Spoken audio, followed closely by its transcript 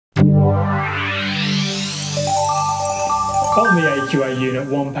On the AQA Unit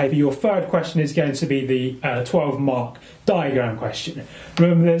 1 paper, your third question is going to be the 12-mark diagram question.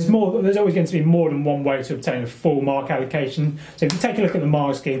 Remember, there's always going to be more than one way to obtain a full mark allocation. So if you take a look at the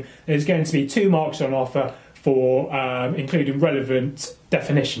mark scheme, there's going to be 2 marks on offer for including relevant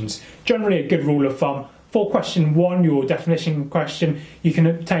definitions. Generally a good rule of thumb. For question 1, your definition question, you can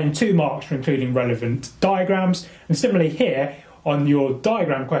obtain 2 marks for including relevant diagrams. And similarly here, on your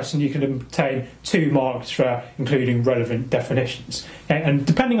diagram question, you can obtain 2 marks for including relevant definitions. Okay? And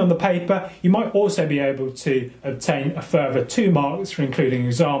depending on the paper, you might also be able to obtain a further 2 marks for including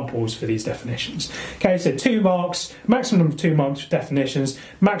examples for these definitions. Okay, so 2 marks, maximum of 2 marks for definitions,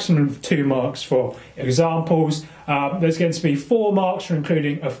 maximum of 2 marks for examples. There's going to be 4 marks for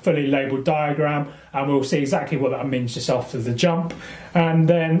including a fully labelled diagram, and we'll see exactly what that means just after the jump. And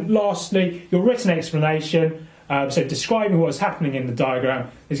then lastly, your written explanation. So describing what's happening in the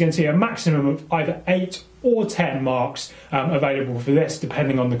diagram, there's going to be a maximum of either 8 or 10 marks available for this,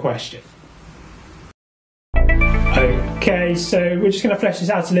 depending on the question. Okay, so we're just going to flesh this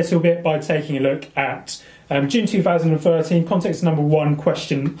out a little bit by taking a look at June 2013, context number 1,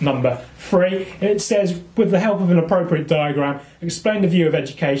 question number 3. It says, with the help of an appropriate diagram, explain the view of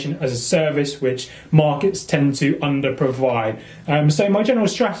education as a service which markets tend to underprovide. So my general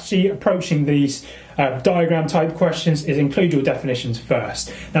strategy approaching these diagram type questions is include your definitions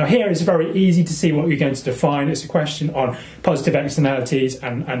first. Now here it's very easy to see what you're going to define. It's a question on positive externalities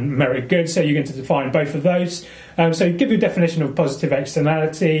and merit goods, so you're going to define both of those. So give your definition of positive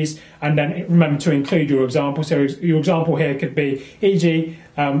externalities and then remember to include your example. So your example here could be, e.g.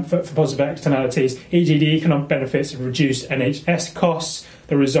 For positive externalities, e.g. the economic benefits of reduced NHS costs,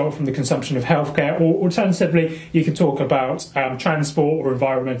 the result from the consumption of healthcare, or alternatively you can talk about transport or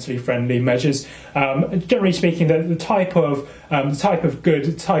environmentally friendly measures. Generally speaking, the type of good,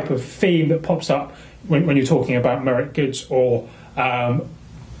 the type of theme that pops up when you're talking about merit goods or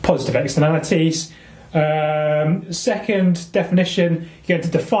positive externalities. Second definition, you're going to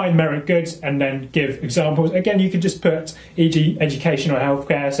define merit goods and then give examples. Again, you could just put e.g. education or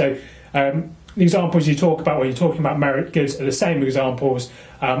healthcare. So the examples you talk about when you're talking about merit goods are the same examples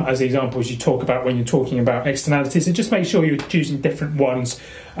as the examples you talk about when you're talking about externalities. So just make sure you're choosing different ones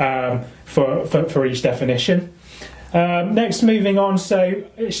for each definition. Next, moving on, so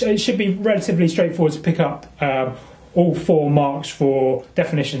it should be relatively straightforward to pick up all 4 marks for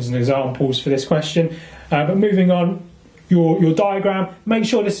definitions and examples for this question. But moving on, your diagram, make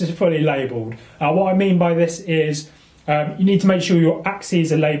sure this is fully labelled. What I mean by this is you need to make sure your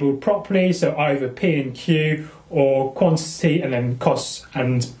axes are labelled properly, so either P and Q or quantity and then costs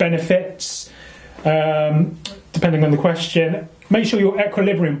and benefits, depending on the question. Make sure your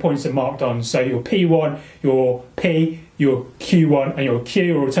equilibrium points are marked on, so your P1, your P, your Q1 and your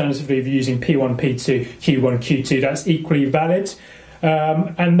Q, or alternatively if you're using P1, P2, Q1, Q2, that's equally valid.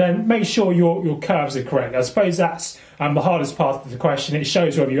 And then make sure your curves are correct. I suppose that's the hardest part of the question. It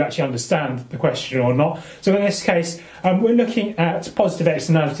shows whether you actually understand the question or not. So in this case, we're looking at positive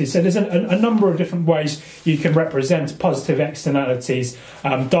externalities. So there's a number of different ways you can represent positive externalities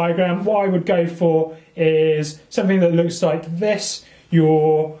diagram. What I would go for is something that looks like this.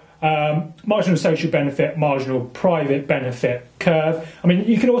 Your marginal social benefit, marginal private benefit curve. I mean,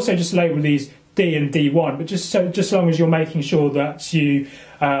 you could also just label these D and D1, but just long as you're making sure that you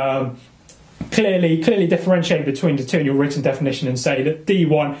clearly differentiate between the two in your written definition and say that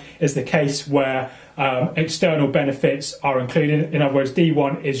D1 is the case where external benefits are included. In other words,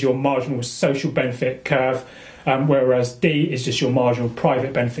 D1 is your marginal social benefit curve, whereas D is just your marginal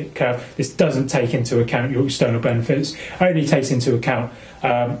private benefit curve. This doesn't take into account your external benefits, only takes into account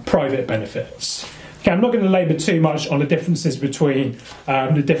private benefits. Okay, I'm not going to labour too much on the differences between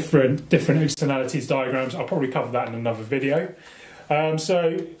the different externalities diagrams. I'll probably cover that in another video.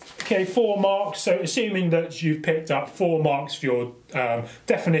 Okay, 4 marks. So assuming that you've picked up 4 marks for your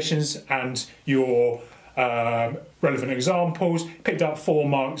definitions and your relevant examples, picked up 4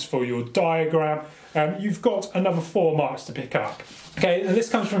 marks for your diagram, you've got another 4 marks to pick up. Okay, and this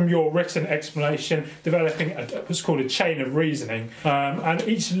comes from your written explanation, developing what's called a chain of reasoning, and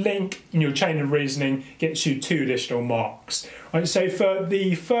each link in your chain of reasoning gets you 2 additional marks. Right, so for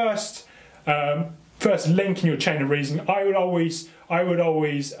the first link in your chain of reasoning, I would always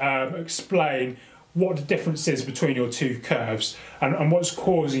explain what the difference is between your 2 curves and what's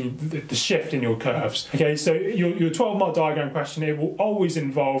causing the shift in your curves. Okay, so your 12-mark diagram question, it will always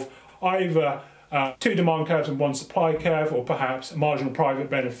involve either 2 demand curves and 1 supply curve, or perhaps a marginal private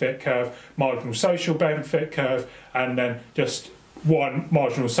benefit curve, marginal social benefit curve, and then just one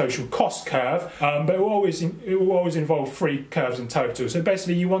marginal social cost curve, but it will always involve 3 curves in total. So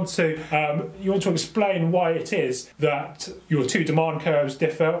basically, you want to explain why it is that your 2 demand curves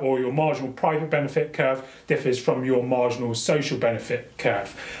differ, or your marginal private benefit curve differs from your marginal social benefit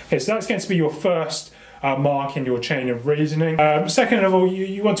curve. Okay, so that's going to be your first mark in your chain of reasoning. Second of all,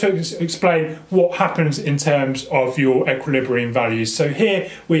 you want to explain what happens in terms of your equilibrium values. So here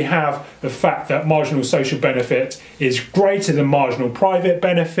we have the fact that marginal social benefit is greater than marginal private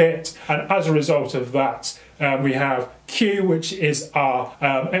benefit, and as a result of that, we have Q, which is our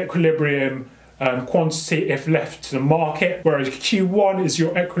equilibrium quantity if left to the market, whereas Q1 is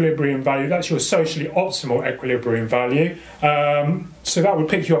your equilibrium value. That's your socially optimal equilibrium value. So that would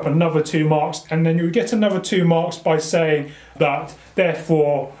pick you up another 2 marks, and then you would get another 2 marks by saying that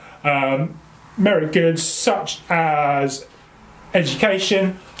therefore merit goods such as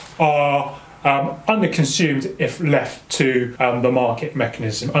education are underconsumed if left to the market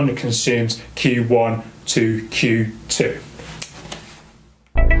mechanism, underconsumed Q1 to Q2.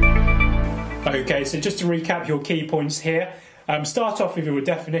 Okay, so just to recap your key points here, start off with your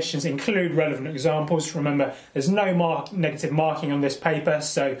definitions, include relevant examples. Remember, there's no negative marking on this paper,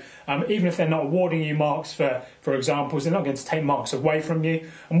 so even if they're not awarding you marks for examples, they're not going to take marks away from you.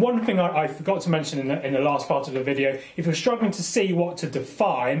 And one thing I forgot to mention in the last part of the video, if you're struggling to see what to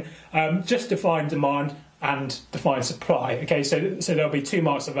define, just define demand and define supply. Okay, so there'll be 2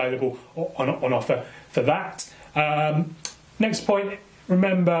 marks available on offer for that. Next point.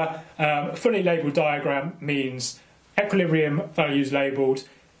 Remember, a fully labelled diagram means equilibrium values labelled,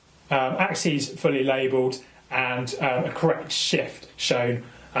 axes fully labelled, and a correct shift shown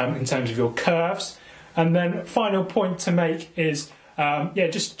in terms of your curves. And then final point to make is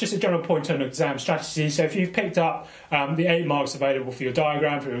just a general point on exam strategy. So if you've picked up the 8 marks available for your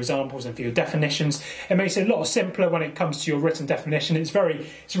diagram, for your examples, and for your definitions, it makes it a lot simpler when it comes to your written definition. It's very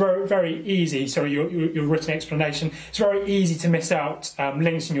easy. Sorry, your written explanation. It's very easy to miss out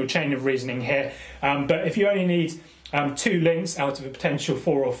links in your chain of reasoning here. But if you only need 2 links out of a potential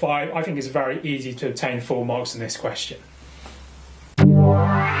 4 or 5, I think it's very easy to obtain 4 marks in this question.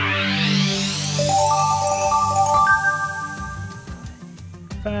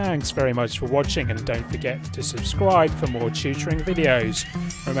 Thanks very much for watching, and don't forget to subscribe for more tutoring videos.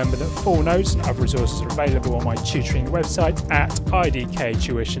 Remember that full notes and other resources are available on my tutoring website at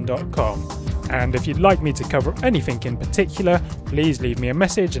idktuition.com. And if you'd like me to cover anything in particular, please leave me a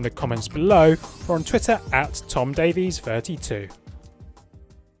message in the comments below or on Twitter at TomDavies32.